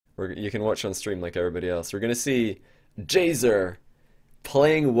You can watch on stream like everybody else. We're gonna see JHZER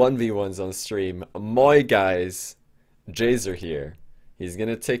playing 1v1s on stream. My guys, JHZER here. He's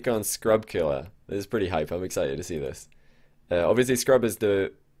gonna take on Scrub Killa. This is pretty hype. I'm excited to see this. Obviously, Scrub is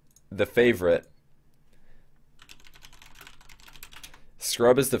the favorite.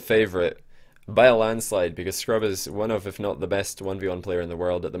 Scrub is the favorite by a landslide because Scrub is one of, if not the best 1v1 player in the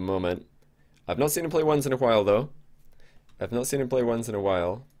world at the moment. I've not seen him play ones in a while though. I've not seen him play ones in a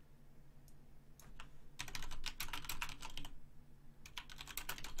while.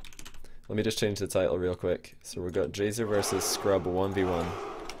 Let me just change the title real quick. So we've got JHZER versus Scrub 1v1.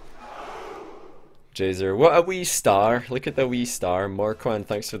 JHZER, what a wee star. Look at the wee star. Morquan,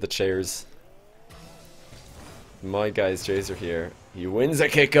 thanks for the chairs. My guy's JHZER here. He wins a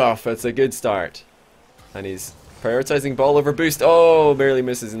kickoff. That's a good start. And he's prioritizing ball over boost. Oh, barely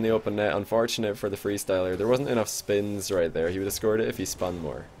misses in the open net. Unfortunate for the freestyler. There wasn't enough spins right there. He would have scored it if he spun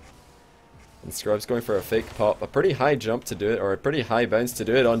more. And Scrub's going for a fake pop. A pretty high jump to do it, or a pretty high bounce to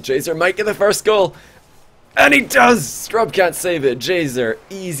do it on JHZER. Might get the first goal. And he does! Scrub can't save it. JHZER,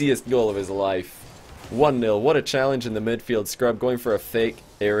 easiest goal of his life. 1-0. What a challenge in the midfield. Scrub going for a fake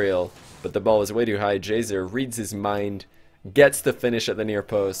aerial, but the ball was way too high. JHZER reads his mind, gets the finish at the near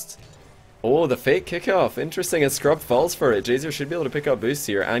post. Oh, the fake kickoff. Interesting, and Scrub falls for it. JHZER should be able to pick up boosts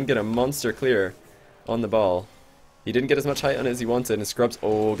here and get a monster clear on the ball. He didn't get as much height on it as he wanted, and Scrub's,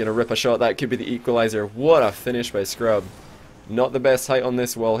 oh, gonna rip a shot. That could be the equalizer. What a finish by Scrub. Not the best height on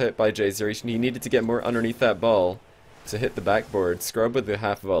this wall hit by JHZER. He needed to get more underneath that ball to hit the backboard. Scrub with the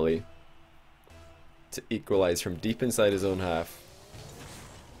half volley to equalize from deep inside his own half.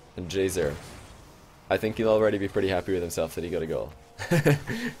 And JHZER, I think he'll already be pretty happy with himself that he got a goal.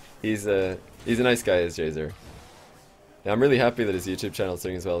 He's a nice guy, is JHZER. Yeah, I'm really happy that his YouTube channel is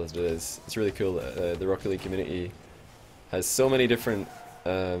doing as well as it is. It's really cool that the Rocket League community has so many different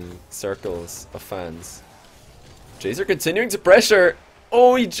circles of fans. JHZER continuing to pressure.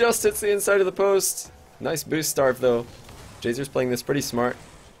 Oh, he just hits the inside of the post. Nice boost starve though. JHZER's playing this pretty smart.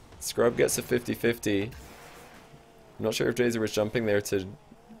 Scrub gets a 50-50. I'm not sure if JHZER was jumping there to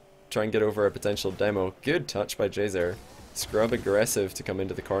try and get over a potential demo. Good touch by JHZER. Scrub aggressive to come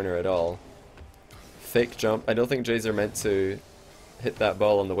into the corner at all. Fake jump. I don't think JHZER meant to hit that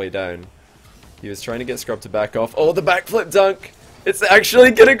ball on the way down. He was trying to get Scrub to back off. Oh, the backflip dunk! It's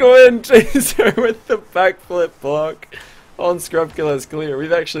actually gonna go in! JHZER with the backflip block on Scrub Killa's clear.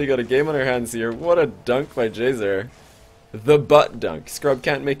 We've actually got a game on our hands here. What a dunk by JHZER. The butt dunk. Scrub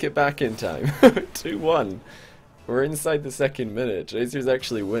can't make it back in time. 2-1. We're inside the second minute. JHZER's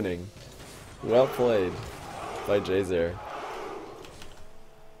actually winning. Well played by JHZER.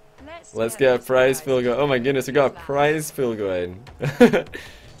 Let's get a prize fill going. Oh my goodness, we got a prize fill going.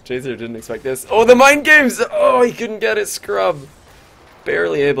 JHZER didn't expect this. Oh, the mind games! Oh, he couldn't get it. Scrub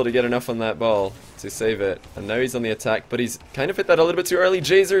barely able to get enough on that ball to save it. And now he's on the attack, but he's kind of hit that a little bit too early.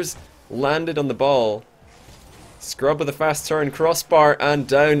 JHZER's landed on the ball. Scrub with a fast turn, crossbar and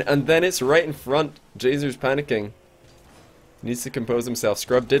down, and then it's right in front. JHZER's panicking. Needs to compose himself.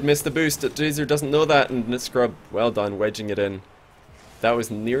 Scrub did miss the boost. JHZER doesn't know that, and Scrub, well done, wedging it in. That was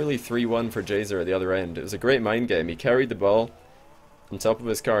nearly 3-1 for JHZER at the other end. It was a great mind game. He carried the ball on top of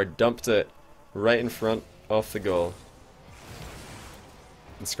his car, dumped it right in front off the goal.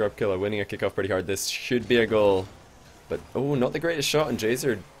 And Scrub Killa winning a kickoff pretty hard. This should be a goal. But, oh, not the greatest shot, and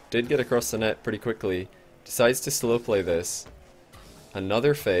JHZER did get across the net pretty quickly. Decides to slow play this.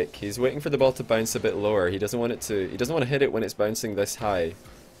 Another fake. He's waiting for the ball to bounce a bit lower. He doesn't want it to. He doesn't want to hit it when it's bouncing this high,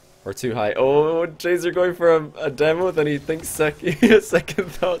 or too high. Oh, JHZER going for a demo. Then he thinks second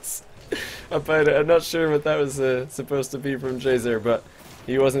thoughts about it. I'm not sure what that was supposed to be from JHZER, but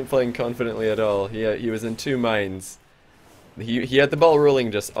he wasn't playing confidently at all. He was in two minds. He had the ball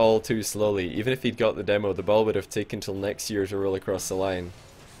rolling just all too slowly. Even if he'd got the demo, the ball would have taken till next year to roll across the line.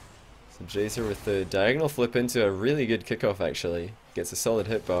 JHZER with the diagonal flip into a really good kickoff actually. Gets a solid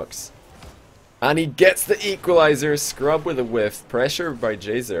hitbox. And he gets the equalizer. Scrub with a whiff. Pressure by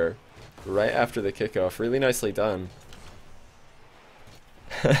JHZER right after the kickoff. Really nicely done.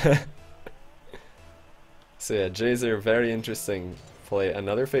 So yeah, JHZER, very interesting play.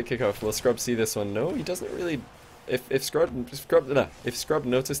 Another fake kickoff. Will Scrub see this one? No, he doesn't really. If Scrub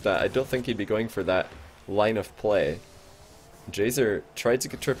noticed that, I don't think he'd be going for that line of play. JHZER tried to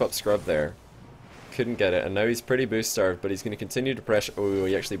trip up Scrub there. Couldn't get it, and now he's pretty boost starved, but he's going to continue to pressure. Oh,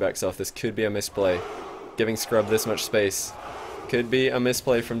 he actually backs off. This could be a misplay. Giving Scrub this much space. Could be a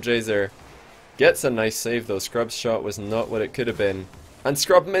misplay from JHZER. Gets a nice save though. Scrub's shot was not what it could have been. And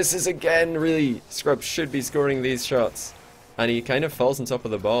Scrub misses again, really. Scrub should be scoring these shots. And he kind of falls on top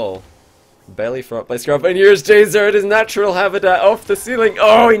of the ball. Belly front by Scrub, and here's JHZER at his natural habitat off the ceiling.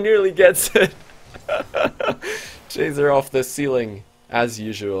 Oh, he nearly gets it. JHZER off the ceiling, as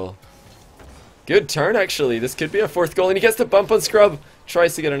usual. Good turn, actually. This could be a fourth goal, and he gets the bump on Scrub.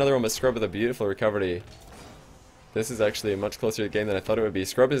 Tries to get another one, but Scrub with a beautiful recovery. This is actually a much closer game than I thought it would be.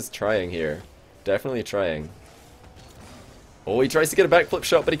 Scrub is trying here. Definitely trying. Oh, he tries to get a backflip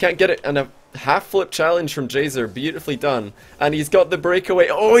shot, but he can't get it. And a half flip challenge from JHZER. Beautifully done. And he's got the breakaway.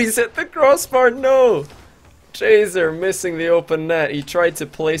 Oh, he's hit the crossbar. No! JHZER missing the open net. He tried to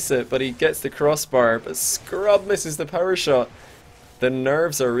place it, but he gets the crossbar. But Scrub misses the power shot. The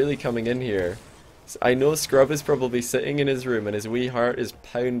nerves are really coming in here. I know Scrub is probably sitting in his room and his wee heart is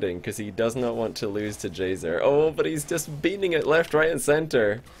pounding because he does not want to lose to JHZER. Oh, but he's just beating it left, right, and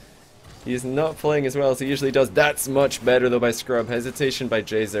center. He's not playing as well as he usually does. That's much better though by Scrub. Hesitation by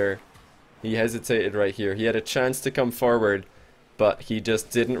JHZER. He hesitated right here. He had a chance to come forward, but he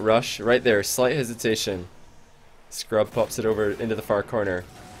just didn't rush. Right there, slight hesitation. Scrub pops it over into the far corner.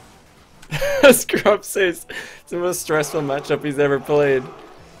 Scrub says it's the most stressful matchup he's ever played.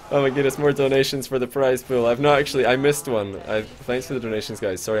 Oh my goodness, more donations for the prize pool. I missed one. Thanks for the donations,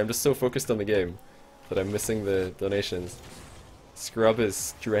 guys. Sorry, I'm just so focused on the game that I'm missing the donations. Scrub is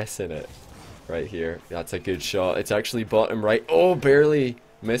stressing it right here. That's a good shot. It's actually bottom right. Oh, barely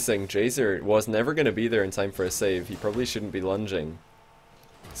missing. JHZER was never going to be there in time for a save. He probably shouldn't be lunging.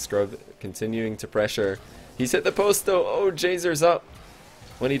 Scrub continuing to pressure. He's hit the post though. Oh, JHZER's up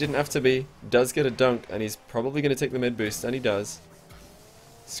when he didn't have to be. Does get a dunk, and he's probably going to take the mid boost, and he does.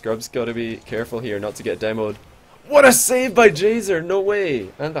 Scrub's got to be careful here not to get demoed. What a save by JHZER! No way!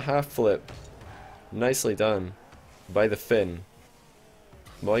 And the half flip. Nicely done by the Finn.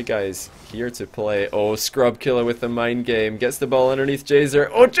 My guy's here to play. Oh, Scrub Killa with the mind game. Gets the ball underneath JHZER.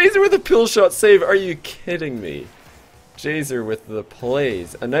 Oh, JHZER with a pull shot save. Are you kidding me? JHZER with the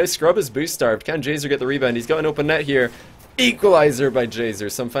plays. And now Scrub is boost starved. Can JHZER get the rebound? He's got an open net here. Equalizer by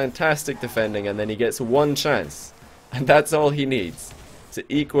JHZER. Some fantastic defending, and then he gets one chance. And that's all he needs to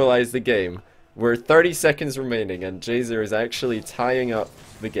equalize the game. We're 30 seconds remaining, and JHZER is actually tying up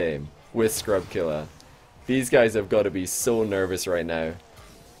the game with Scrub Killa. These guys have got to be so nervous right now.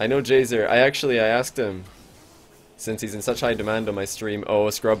 I know JHZER, I asked him, since he's in such high demand on my stream. Oh,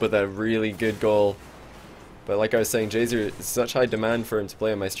 Scrub with a really good goal. But like I was saying, JHZER is such high demand for him to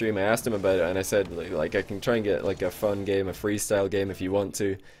play on my stream. I asked him about it, and I said, like I can try and get like a fun game, a freestyle game if you want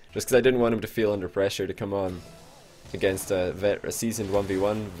to. Just because I didn't want him to feel under pressure to come on against a seasoned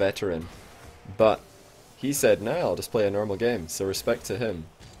 1v1 veteran. But he said, nah, I'll just play a normal game. So respect to him.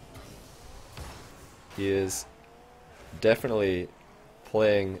 He is definitely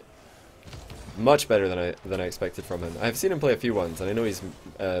playing much better than I expected from him. I've seen him play a few ones, and I know he's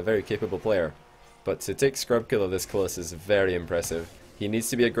a very capable player. But to take Scrub Killa this close is very impressive. He needs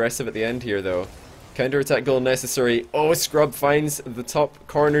to be aggressive at the end here, though. Counter-attack goal necessary. Oh, Scrub finds the top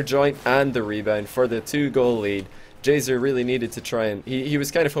corner joint and the rebound for the 2-goal lead. JHZER really needed to try and... He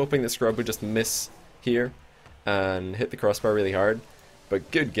was kind of hoping that Scrub would just miss here and hit the crossbar really hard. But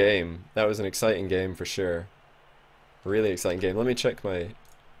good game. That was an exciting game for sure. Really exciting game. Let me check my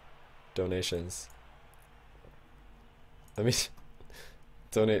donations. Let me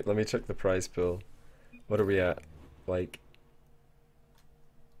check the prize pool. What are we at? Like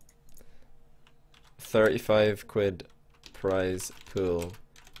 35 quid prize pool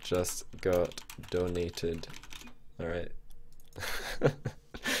just got donated. Alright.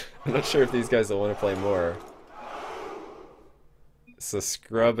 I'm not sure if these guys will want to play more. So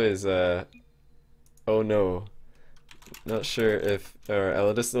Scrub is oh no. Not sure if, or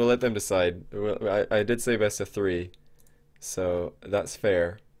we'll let them decide. I did say best of 3, so that's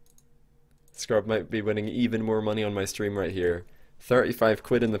fair. Scrub might be winning even more money on my stream right here. 35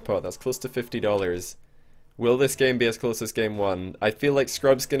 quid in the pot, that's close to $50. Will this game be as close as game 1? I feel like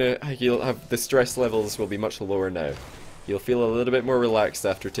Scrub's he'll have, the stress levels will be much lower now. He'll feel a little bit more relaxed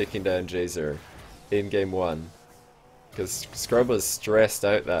after taking down JHZER in game 1. Because Scrub was stressed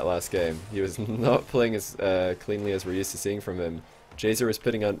out that last game. He was not playing as cleanly as we're used to seeing from him. JHZER was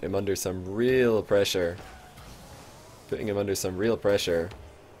putting him under some real pressure.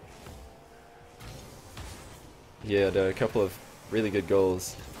 He had a couple of really good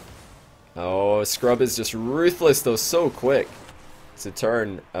goals. Oh, Scrub is just ruthless though, so quick to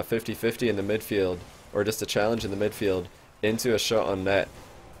turn a 50-50 in the midfield, or just a challenge in the midfield, into a shot on net.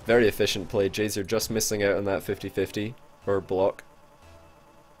 Very efficient play. JHZER just missing out on that 50-50 or block.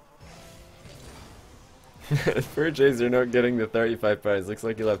 Poor JHZER not getting the £35. Looks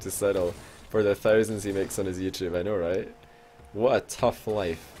like he'll have to settle for the thousands he makes on his YouTube. I know, right? What a tough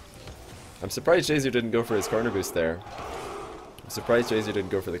life. I'm surprised JHZER didn't go for his corner boost there. I'm surprised JHZER didn't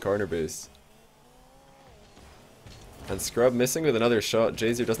go for the corner boost. And Scrub missing with another shot.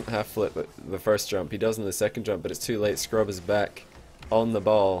 JHZER doesn't half flip the first jump. He does in the second jump, but it's too late. Scrub is back on the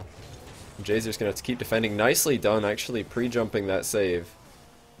ball. JHZER's going to have to keep defending. Nicely done, actually, pre-jumping that save.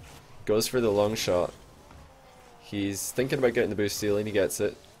 Goes for the long shot. He's thinking about getting the boost steal, and he gets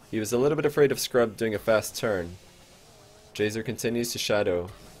it. He was a little bit afraid of Scrub doing a fast turn. JHZER continues to shadow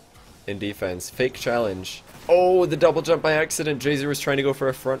in defense. Fake challenge. Oh, the double jump by accident. JHZER was trying to go for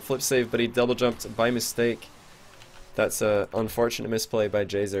a front flip save, but he double jumped by mistake. That's a unfortunate misplay by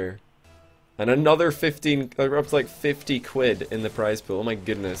JHZER. And another 15, we're up to like 50 quid in the prize pool. Oh my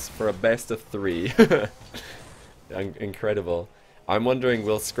goodness, for a best of 3. Incredible. I'm wondering,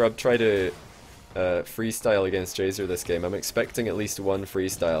 will Scrub try to freestyle against JHZER this game? I'm expecting at least one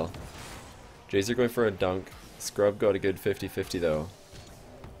freestyle. JHZER going for a dunk. Scrub got a good 50-50 though.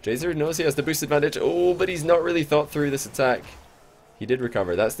 JHZER knows he has the boost advantage. Oh, but he's not really thought through this attack. He did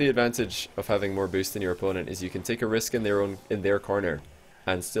recover. That's the advantage of having more boost than your opponent, is you can take a risk in their corner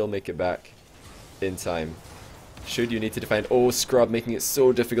and still make it back in time. Should you need to defend. Oh, Scrub making it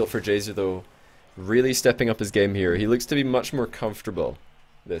so difficult for JHZER though. Really stepping up his game here. He looks to be much more comfortable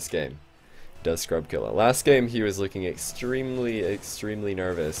this game. Does Scrub Killa. Last game he was looking extremely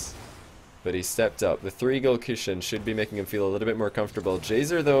nervous. But he stepped up. The 3-goal cushion should be making him feel a little bit more comfortable.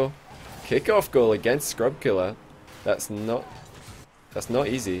 JHZER though, kickoff goal against Scrub Killa. That's not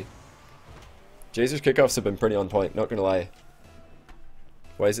easy. JHZER's kickoffs have been pretty on point, not gonna lie.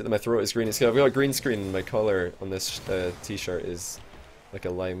 Why is it that my throat is green? It's 'cause I've got a green screen and my color on this t-shirt is like a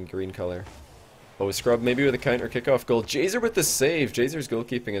lime green color. Oh, Scrub maybe with a counter kickoff goal. JHZER with the save. JHZER's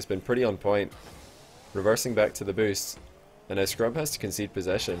goalkeeping has been pretty on point. Reversing back to the boost. And now Scrub has to concede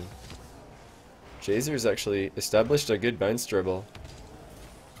possession. JHZER's actually established a good bounce dribble.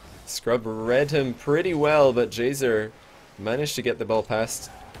 Scrub read him pretty well, but JHZER managed to get the ball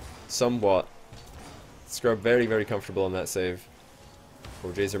past somewhat. Scrub very comfortable on that save. Oh,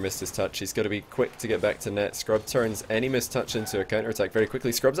 JHZER missed his touch. He's got to be quick to get back to net. Scrub turns any missed touch into a counter-attack very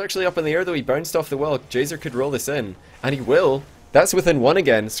quickly. Scrub's actually up in the air though. He bounced off the wall. JHZER could roll this in. And he will. That's within 1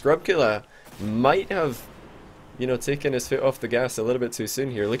 again. Scrub Killa might have, you know, taken his foot off the gas a little bit too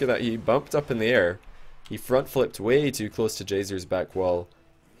soon here. Look at that. He bumped up in the air. He front flipped way too close to JHZER's back wall.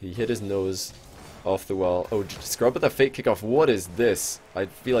 He hit his nose off the wall. Oh, Scrub with a fake kickoff. What is this? I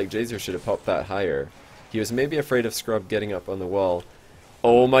feel like JHZER should have popped that higher. He was maybe afraid of Scrub getting up on the wall.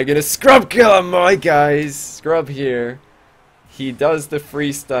 Oh my goodness, Scrub Killa, my guys! Scrub here. He does the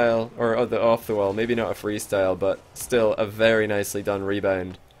freestyle, or the off the wall. Maybe not a freestyle, but still a very nicely done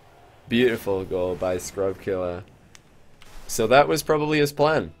rebound. Beautiful goal by Scrub Killa. So that was probably his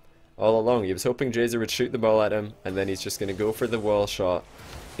plan all along. He was hoping JHZER would shoot the ball at him, and then he's just going to go for the wall shot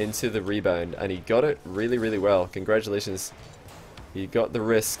into the rebound, and he got it really well. Congratulations. He got the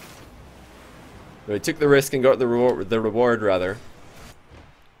risk. Well, he took the risk and got the reward rather.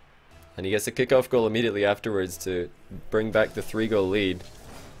 And he gets a kickoff goal immediately afterwards to bring back the 3-goal lead.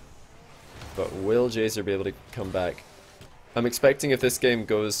 But will JHZER be able to come back? I'm expecting if this game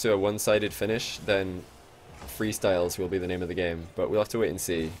goes to a one-sided finish, then freestyles will be the name of the game. But we'll have to wait and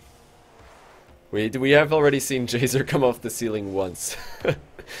see. We have already seen JHZER come off the ceiling once.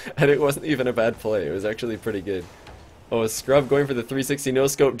 And it wasn't even a bad play. It was actually pretty good. Oh, Scrub going for the 360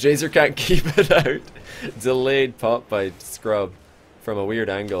 no-scope. JHZER can't keep it out. Delayed pop by Scrub from a weird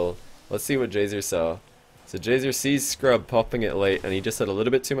angle. Let's see what JHZER saw. So JHZER sees Scrub popping it late, and he just had a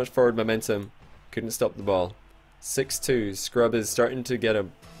little bit too much forward momentum. Couldn't stop the ball. 6-2. Scrub is starting to get a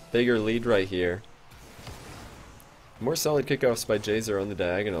bigger lead right here. More solid kickoffs by JHZER on the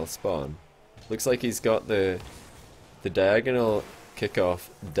diagonal spawn. Looks like he's got the diagonal kickoff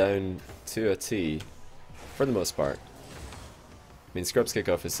down to a T for the most part. I mean, Scrub's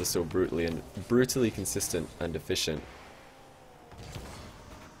kickoff is just so brutally consistent and efficient.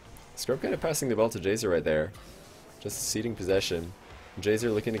 Scrub kind of passing the ball to JHZER right there. Just ceding possession.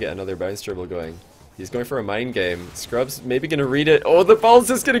 JHZER looking to get another bounce dribble going. He's going for a mind game. Scrub's maybe going to read it. Oh, the ball's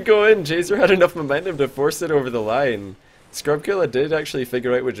just going to go in. JHZER had enough momentum to force it over the line. Scrub Killa did actually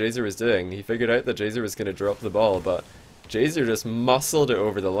figure out what JHZER was doing. He figured out that JHZER was going to drop the ball, but JHZER just muscled it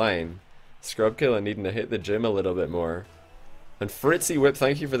over the line. Scrub Killa needing to hit the gym a little bit more. And Fritzy Whip,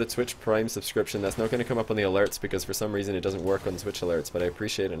 thank you for the Twitch Prime subscription. That's not going to come up on the alerts because for some reason it doesn't work on Twitch alerts, but I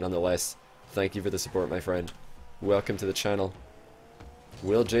appreciate it nonetheless. Thank you for the support, my friend. Welcome to the channel.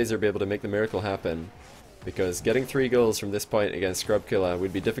 Will JHZER be able to make the miracle happen? Because getting 3 goals from this point against Scrub Killa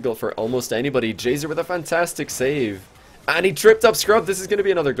would be difficult for almost anybody. JHZER with a fantastic save. And he tripped up Scrub. This is going to be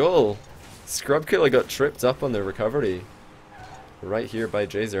another goal. Scrub Killa got tripped up on the recovery. Right here by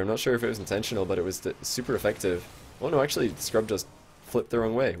JHZER. I'm not sure if it was intentional, but it was super effective. Oh no, actually, Scrub just flipped the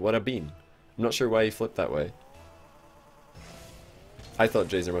wrong way. What a bean. I'm not sure why he flipped that way. I thought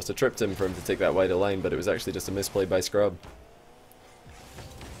JHZER must have tripped him for him to take that wide a line, but it was actually just a misplay by Scrub.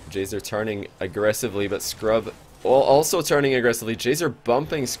 JHZER turning aggressively, but Scrub also turning aggressively. JHZER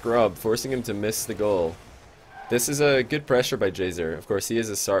bumping Scrub, forcing him to miss the goal. This is a good pressure by JHZER. Of course, he is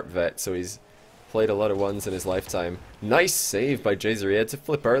a SARP vet, so he's played a lot of ones in his lifetime. Nice save by JHZER. He had to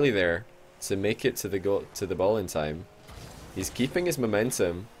flip early there to make it to the ball in time. He's keeping his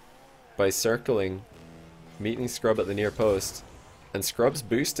momentum by circling, meeting Scrub at the near post, and Scrub's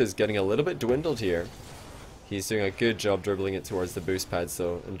boost is getting a little bit dwindled here. He's doing a good job dribbling it towards the boost pads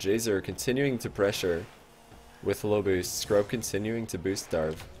though, and JHZER continuing to pressure with low boost. Scrub continuing to boost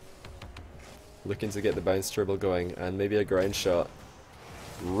Darv, looking to get the bounce dribble going, and maybe a ground shot.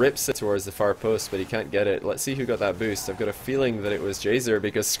 Rips it towards the far post, but he can't get it. Let's see who got that boost. I've got a feeling that it was JHZER,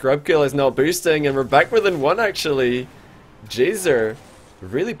 because Scrub Killa is not boosting, and we're back within one actually. JHZER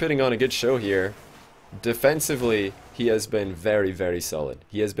really putting on a good show here. Defensively, he has been very, very solid.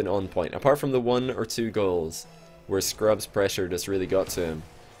 He has been on point, apart from the 1 or 2 goals where Scrub's pressure just really got to him.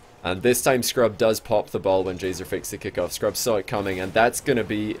 And this time Scrub does pop the ball when JHZER fakes the kickoff. Scrub saw it coming, and that's going to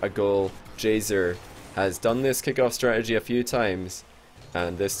be a goal. JHZER has done this kickoff strategy a few times,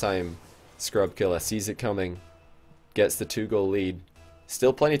 and this time Scrub Killa sees it coming, gets the 2-goal lead.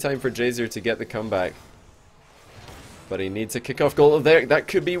 Still plenty of time for JHZER to get the comeback, but he needs a kickoff goal there. That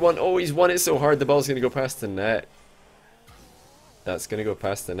could be one. Oh, he's won it so hard the ball's going to go past the net. That's going to go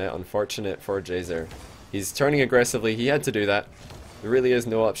past the net. Unfortunate for JHZER. He's turning aggressively. He had to do that. There really is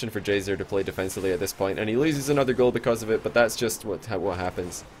no option for JHZER to play defensively at this point, and he loses another goal because of it, but that's just what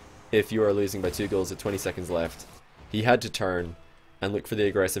happens if you are losing by 2 goals with 20 seconds left. He had to turn and look for the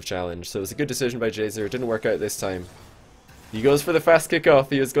aggressive challenge, so it was a good decision by JHZER. It didn't work out this time. He goes for the fast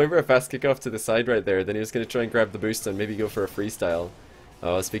kickoff. He was going for a fast kickoff to the side right there. Then he was going to try and grab the boost and maybe go for a freestyle.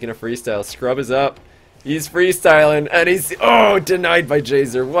 Oh, speaking of freestyle, Scrub is up. He's freestyling, and he's... Oh, denied by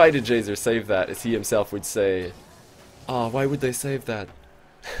JHZER. Why did JHZER save that, as he himself would say? Oh, why would they save that?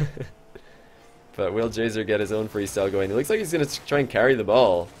 But will JHZER get his own freestyle going? It looks like he's going to try and carry the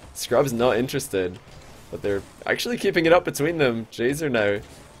ball. Scrub's not interested, but they're actually keeping it up between them. JHZER now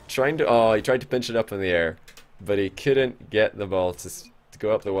trying to... Oh, he tried to pinch it up in the air, but he couldn't get the ball to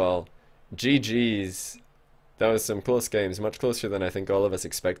go up the wall. GG's. That was some close games, much closer than I think all of us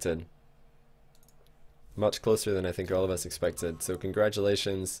expected. Much closer than I think all of us expected. So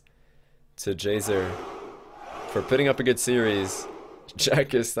congratulations to JHZER for putting up a good series.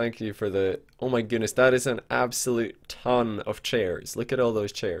 Jackus, thank you for the... Oh my goodness, that is an absolute ton of chairs. Look at all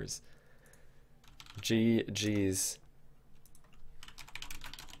those chairs. GG's.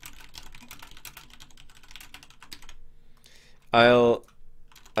 I'll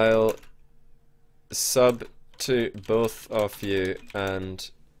sub to both of you and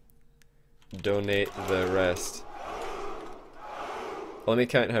donate the rest. Let me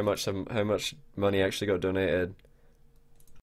count how much money actually got donated.